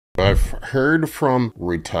I've heard from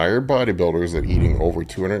retired bodybuilders that eating over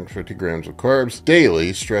 250 grams of carbs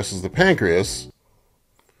daily stresses the pancreas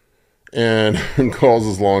and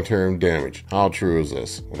causes long-term damage. How true is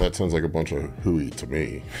this? Well, that sounds like a bunch of hooey to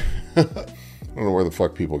me. I don't know where the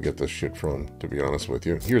fuck people get this shit from, to be honest with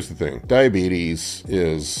you. Here's the thing. Diabetes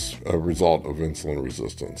is a result of insulin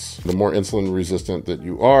resistance. The more insulin resistant that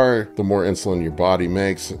you are, the more insulin your body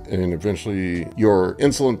makes, and eventually your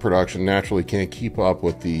insulin production naturally can't keep up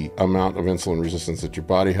with the amount of insulin resistance that your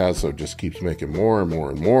body has, so it just keeps making more and more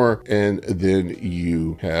and more, and then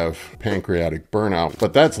you have pancreatic burnout.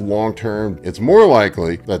 But that's long-term. It's more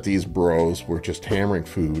likely that these bros were just hammering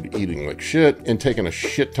food, eating like shit, and taking a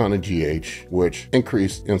shit ton of GH, which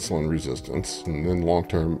increased insulin resistance and then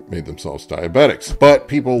long-term made themselves diabetics. But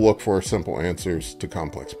people look for simple answers to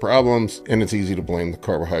complex problems, and it's easy to blame the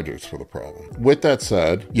carbohydrates for the problem. With that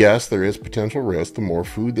said, yes, there is potential risk the more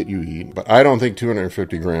food that you eat, but I don't think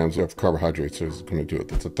 250 grams of carbohydrates is going to do it.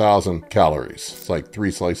 That's 1,000 calories. It's like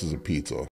 3 slices of pizza.